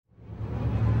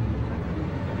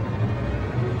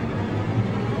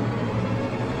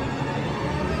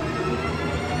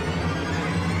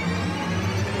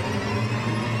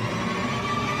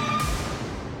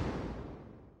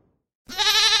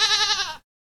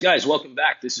Guys, welcome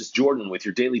back. This is Jordan with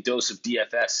your daily dose of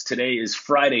DFS. Today is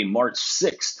Friday, March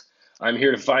 6th. I'm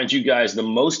here to find you guys the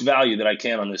most value that I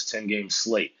can on this 10-game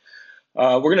slate.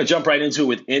 We're going to jump right into it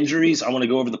with injuries. I want to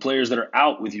go over the players that are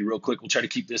out with you real quick. We'll try to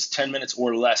keep this 10 minutes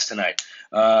or less tonight.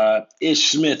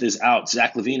 Ish Smith is out.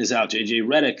 Zach LaVine is out. J.J.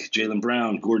 Redick, Jaylen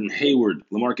Brown, Gordon Hayward,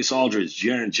 LaMarcus Aldridge,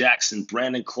 Jaren Jackson,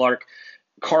 Brandon Clark,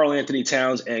 Karl Anthony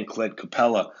Towns, and Clint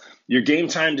Capella. Your game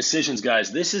time decisions,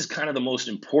 guys. This is kind of the most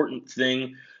important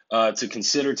thing to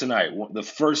consider tonight. The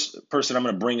first person I'm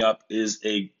going to bring up is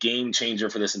a game changer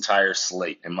for this entire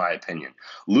slate, in my opinion.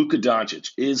 Luka Doncic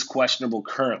is questionable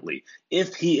currently.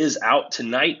 If he is out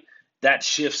tonight, that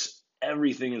shifts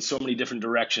everything in so many different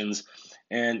directions.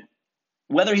 And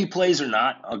whether he plays or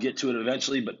not, I'll get to it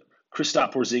eventually, but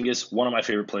Kristaps Porzingis, one of my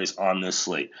favorite plays on this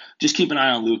slate. Just keep an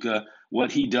eye on Luka.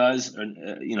 What he does,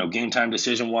 game time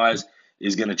decision-wise,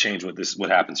 is going to change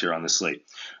what happens here on this slate.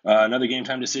 Another game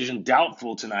time decision,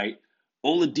 doubtful tonight,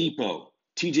 Oladipo,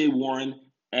 T.J. Warren,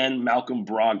 and Malcolm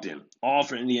Brogdon, all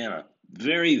for Indiana.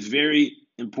 Very, very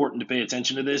important to pay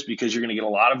attention to this because you're going to get a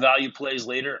lot of value plays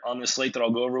later on this slate that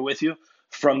I'll go over with you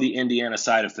from the Indiana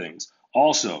side of things.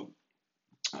 Also,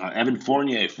 Evan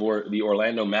Fournier for the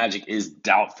Orlando Magic is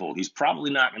doubtful. He's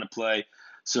probably not going to play,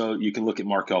 so you can look at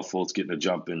Markelle Fultz getting a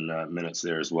jump in minutes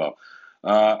there as well.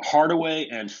 Hardaway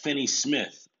and Finney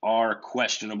Smith are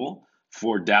questionable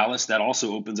for Dallas. That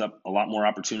also opens up a lot more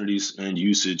opportunities and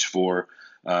usage for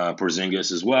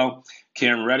Porzingis as well.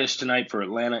 Cam Reddish tonight for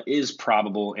Atlanta is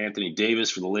probable. Anthony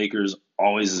Davis for the Lakers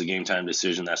always is a game time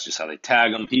decision. That's just how they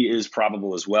tag him. He is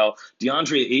probable as well.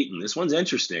 DeAndre Ayton, this one's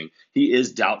interesting. He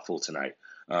is doubtful tonight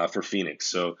for Phoenix.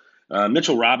 So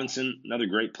Mitchell Robinson, another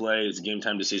great play. It's a game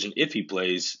time decision. If he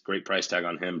plays, great price tag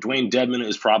on him. Dwayne Dedmon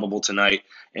is probable tonight,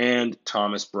 and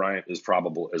Thomas Bryant is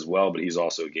probable as well, but he's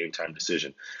also a game time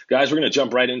decision. Guys, we're going to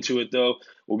jump right into it, though.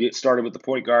 We'll get started with the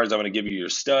point guards. I'm going to give you your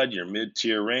stud, your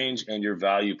mid-tier range, and your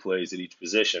value plays at each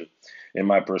position, in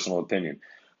my personal opinion.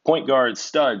 Point guards,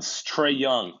 studs, Trae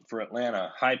Young for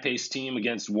Atlanta. High-paced team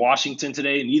against Washington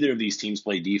today. Neither of these teams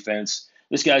play defense.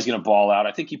 This guy's going to ball out.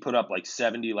 I think he put up like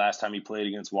 70 last time he played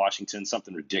against Washington,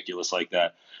 something ridiculous like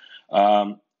that.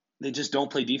 They just don't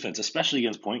play defense, especially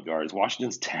against point guards.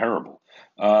 Washington's terrible.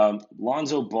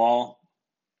 Lonzo Ball,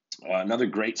 another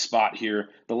great spot here.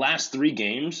 The last 3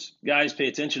 games, guys, pay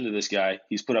attention to this guy.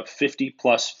 He's put up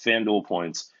 50-plus FanDuel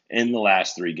points in the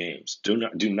last 3 games. Do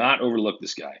not overlook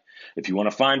this guy. If you want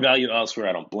to find value elsewhere,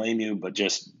 I don't blame you, but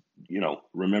just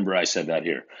remember I said that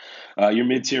here. Your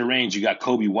mid-tier range, you got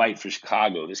Kobe White for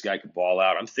Chicago. This guy could ball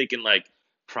out. I'm thinking like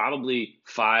probably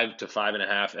 5 to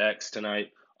 5.5x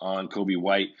tonight on Kobe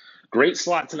White. Great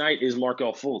slot tonight is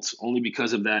Markelle Fultz, only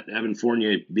because of that Evan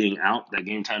Fournier being out. That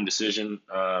game time decision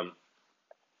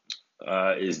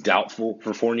is doubtful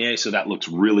for Fournier, so that looks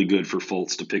really good for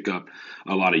Fultz to pick up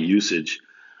a lot of usage.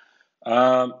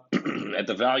 At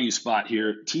the value spot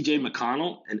here, TJ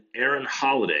McConnell and Aaron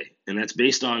Holiday, and that's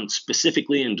based on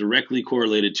specifically and directly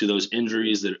correlated to those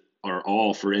injuries that are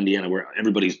all for Indiana, where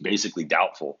everybody's basically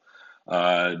doubtful.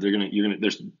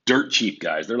 There's dirt cheap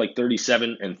guys. They're like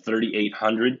 37 and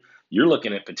 3,800. You're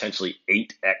looking at potentially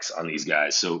 8x on these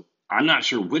guys. So I'm not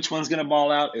sure which one's going to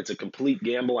ball out. It's a complete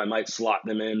gamble. I might slot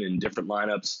them in different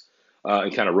lineups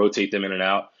and kind of rotate them in and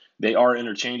out. They are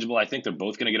interchangeable. I think they're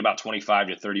both going to get about 25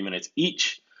 to 30 minutes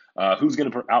each. Who's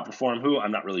going to outperform who?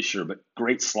 I'm not really sure, but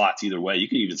great slots either way. You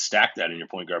could even stack that in your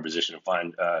point guard position and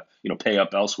find, pay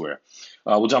up elsewhere.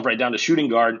 We'll jump right down to shooting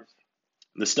guard.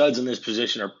 The studs in this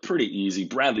position are pretty easy.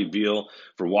 Bradley Beal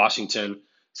for Washington,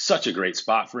 such a great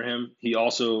spot for him. He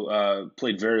also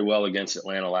played very well against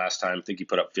Atlanta last time. I think he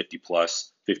put up 50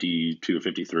 plus, 52 or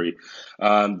 53.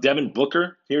 Devin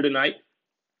Booker here tonight.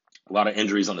 A lot of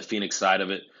injuries on the Phoenix side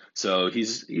of it. So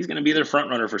he's going to be their front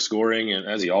runner for scoring, and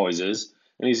as he always is,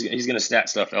 and he's going to stat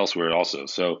stuff elsewhere also.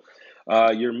 So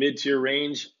your mid-tier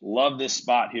range, love this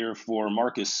spot here for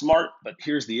Marcus Smart, but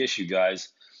here's the issue, guys.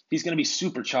 He's going to be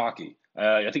super chalky.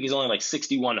 I think he's only like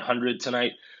 6,100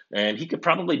 tonight, and he could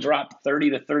probably drop 30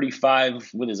 to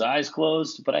 35 with his eyes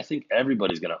closed, but I think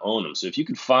everybody's going to own him. So if you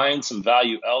could find some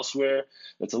value elsewhere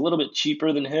that's a little bit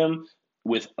cheaper than him,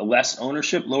 with less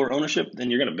ownership, lower ownership, then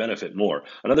you're going to benefit more.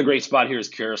 Another great spot here is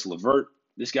Karis LeVert.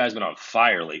 This guy's been on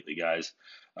fire lately, guys.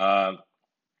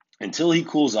 Until he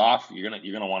cools off, you're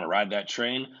gonna want to ride that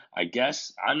train, I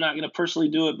guess. I'm not going to personally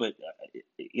do it, but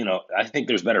I think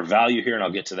there's better value here, and I'll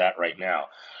get to that right now.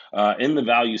 In the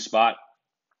value spot,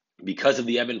 because of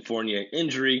the Evan Fournier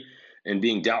injury and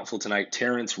being doubtful tonight,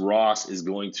 Terrence Ross is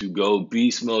going to go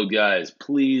beast mode, guys.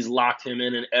 Please lock him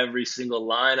in every single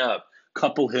lineup.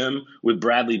 Couple him with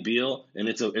Bradley Beal, and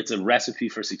it's a recipe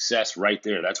for success right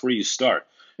there. That's where you start.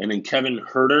 And then Kevin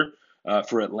Herter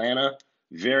for Atlanta.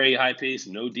 Very high pace,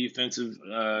 no defensive,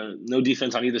 no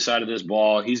defense on either side of this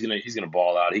ball. He's gonna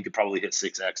ball out. He could probably hit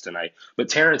 6x tonight. But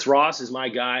Terrence Ross is my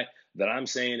guy that I'm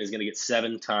saying is gonna get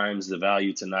 7 times the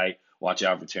value tonight. Watch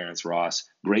out for Terrence Ross.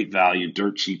 Great value,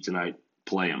 dirt cheap tonight.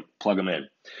 Play him, plug him in.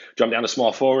 Jump down to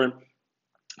small forward.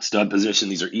 Stud position,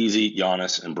 these are easy.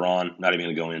 Giannis and Braun, not even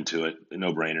going to go into it.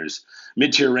 No brainers.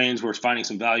 Mid-tier range, we're finding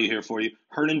some value here for you.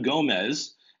 Hernan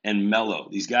Gomez and Melo.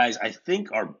 These guys, I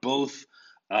think, are both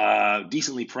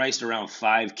decently priced around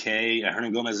 5K.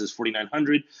 Hernan Gomez is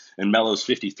 4,900 and Melo's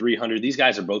 5,300. These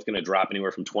guys are both going to drop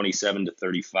anywhere from 27 to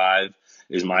 35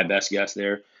 is my best guess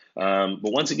there. But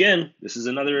once again, this is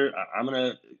another, I'm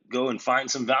going to go and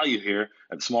find some value here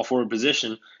at the small forward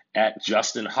position at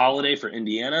Justin Holiday for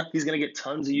Indiana. He's going to get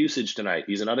tons of usage tonight.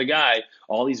 He's another guy.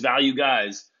 All these value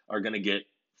guys are going to get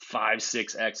 5,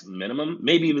 6x minimum,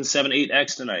 maybe even 7,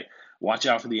 8x tonight. Watch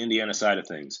out for the Indiana side of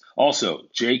things. Also,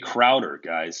 Jay Crowder,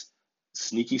 guys.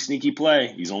 Sneaky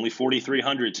play. He's only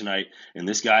 4,300 tonight. And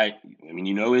this guy, I mean,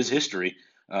 you know his history.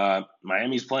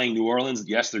 Miami's playing New Orleans.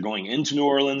 Yes, they're going into New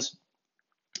Orleans.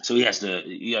 So he has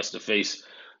to face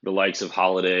the likes of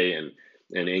Holiday and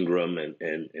Ingram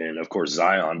and of course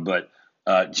Zion. But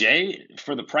Jay,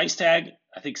 for the price tag,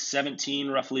 I think 17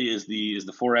 roughly is the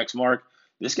 4x mark.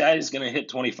 This guy is going to hit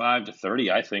 25 to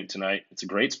 30, I think, tonight. It's a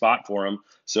great spot for him.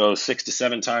 So 6 to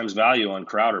 7 times value on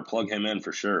Crowder. Plug him in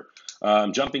for sure.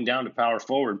 Jumping down to power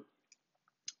forward,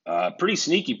 pretty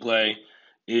sneaky play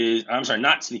is, I'm sorry,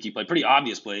 not sneaky play, pretty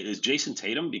obvious play is Jason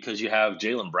Tatum, because you have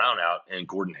Jaylen Brown out and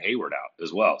Gordon Hayward out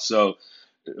as well. So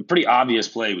a pretty obvious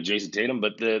play with Jason Tatum,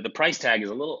 but the price tag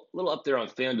is a little up there on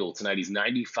FanDuel tonight. He's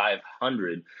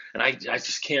 9,500, and I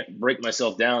just can't break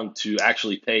myself down to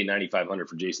actually pay 9,500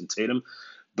 for Jason Tatum.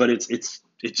 But it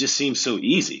just seems so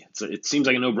easy. It seems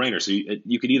like a no-brainer. So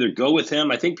you could either go with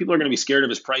him. I think people are going to be scared of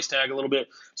his price tag a little bit,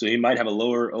 so he might have a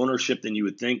lower ownership than you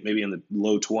would think, maybe in the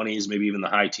low 20s, maybe even the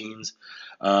high teens.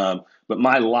 But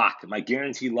my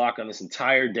guaranteed lock on this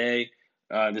entire day,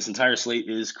 this entire slate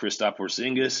is Kristaps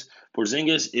Porzingis.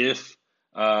 Porzingis, if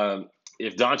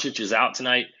Doncic is out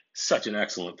tonight, such an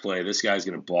excellent play. This guy's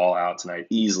going to ball out tonight,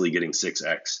 easily getting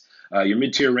 6x. Your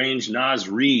mid-tier range, Naz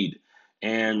Reid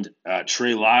and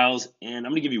Trey Lyles. And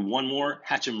I'm going to give you one more,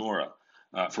 Hachimura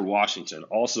for Washington.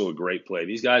 Also a great play.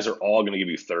 These guys are all going to give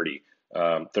you 30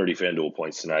 FanDuel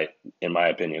points tonight, in my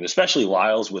opinion, especially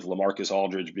Lyles with LaMarcus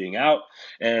Aldridge being out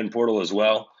and Portal as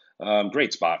well.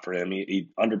 Great spot for him. He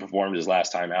underperformed his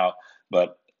last time out,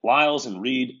 but Lyles and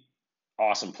Reed,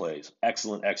 awesome plays.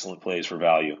 Excellent plays for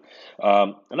value.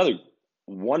 Another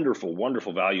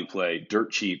wonderful value play, dirt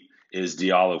cheap, is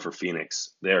Diallo for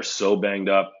Phoenix. They are so banged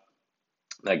up.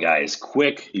 That guy is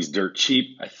quick. He's dirt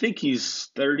cheap. I think he's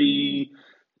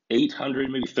 3,800,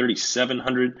 maybe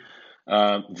 3,700.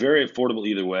 Very affordable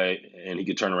either way, and he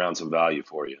could turn around some value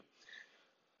for you.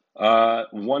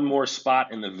 One more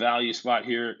spot in the value spot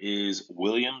here is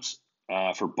Williams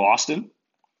for Boston.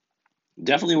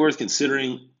 Definitely worth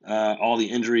considering all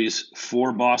the injuries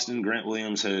for Boston. Grant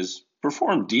Williams has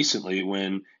performed decently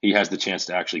when he has the chance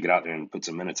to actually get out there and put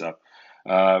some minutes up.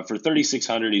 For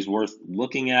 3,600, he's worth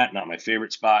looking at. Not my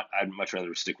favorite spot. I'd much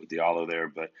rather stick with Diallo there.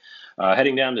 But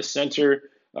heading down to center,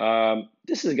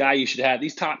 this is a guy you should have.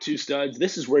 These top two studs,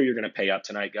 this is where you're going to pay up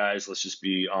tonight, guys. Let's just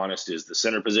be honest, is the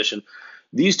center position.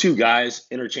 These two guys,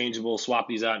 interchangeable. Swap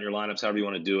these out in your lineups, however you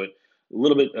want to do it. A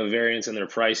little bit of variance in their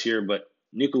price here, but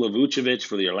Nikola Vucevic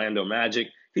for the Orlando Magic,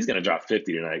 he's going to drop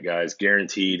 50 tonight, guys.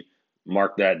 Guaranteed.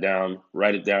 Mark that down.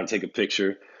 Write it down. Take a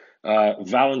picture.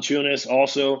 Valanciunas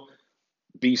also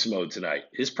beast mode tonight.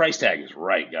 His price tag is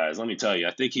right, guys. Let me tell you.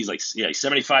 I think he's like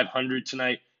 7,500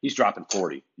 tonight. He's dropping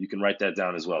 40. You can write that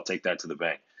down as well. Take that to the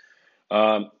bank.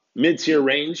 Mid-tier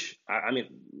range, I mean,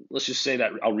 let's just say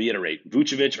that I'll reiterate.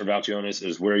 Vucevic or Valanciunas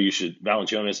is where you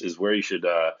should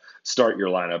start your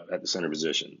lineup at the center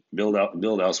position. Build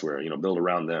elsewhere, build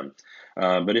around them.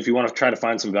 But if you want to try to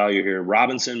find some value here,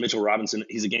 Mitchell Robinson,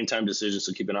 he's a game-time decision,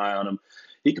 so keep an eye on him.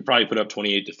 He could probably put up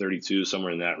 28 to 32,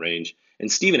 somewhere in that range.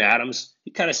 And Steven Adams,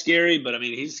 he's kind of scary, but I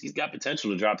mean, he's got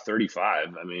potential to drop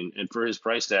 35. I mean, and for his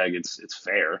price tag, it's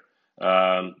fair.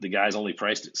 The guy's only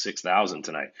priced at 6,000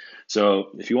 tonight. So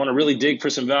if you want to really dig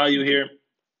for some value here,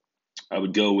 I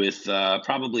would go with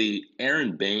probably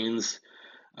Aaron Baines,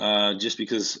 just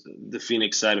because the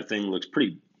Phoenix side of things looks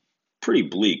pretty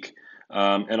bleak.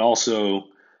 And also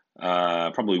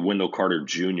probably Wendell Carter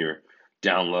Jr.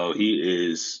 down low. He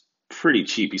is pretty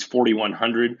cheap. He's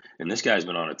 4,100, and this guy's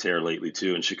been on a tear lately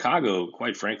too. And Chicago,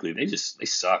 quite frankly, they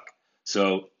suck.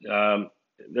 So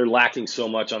they're lacking so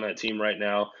much on that team right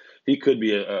now. he could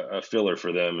be a filler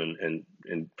for them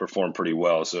and perform pretty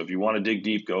well. So if you want to dig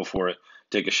deep, go for it.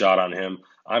 Take a shot on him.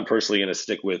 I'm personally going to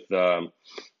stick with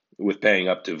paying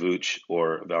up to Vooch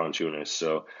or Valanciunas.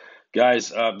 So, guys,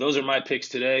 those are my picks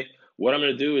today. What I'm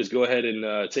going to do is go ahead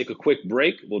and take a quick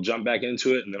break. We'll jump back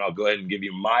into it, and then I'll go ahead and give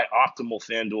you my optimal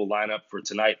FanDuel lineup for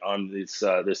tonight on this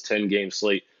 10-game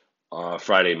slate,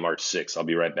 Friday, March 6th. I'll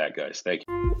be right back, guys. Thank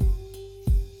you.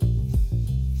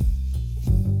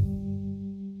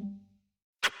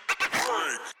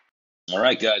 All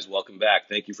right, guys, welcome back.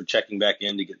 Thank you for checking back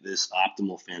in to get this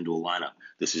optimal FanDuel lineup.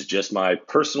 This is just my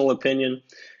personal opinion,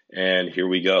 and here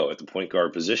we go. At the point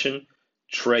guard position,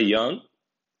 Trae Young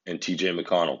and TJ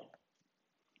McConnell.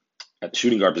 At the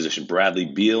shooting guard position, Bradley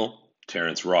Beal,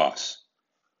 Terrence Ross.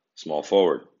 Small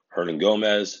forward, Hernan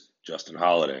Gomez, Justin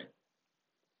Holiday.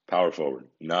 Power forward,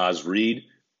 Naz Reid,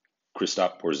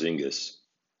 Kristaps Porzingis.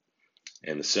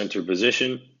 And the center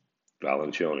position,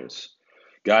 Valanciunas.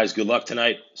 Guys, good luck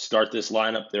tonight. Start this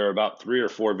lineup. There are about 3 or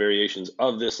 4 variations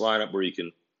of this lineup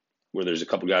where there's a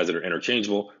couple guys that are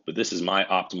interchangeable, but this is my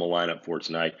optimal lineup for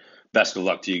tonight. Best of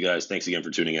luck to you guys. Thanks again for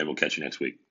tuning in. We'll catch you next week.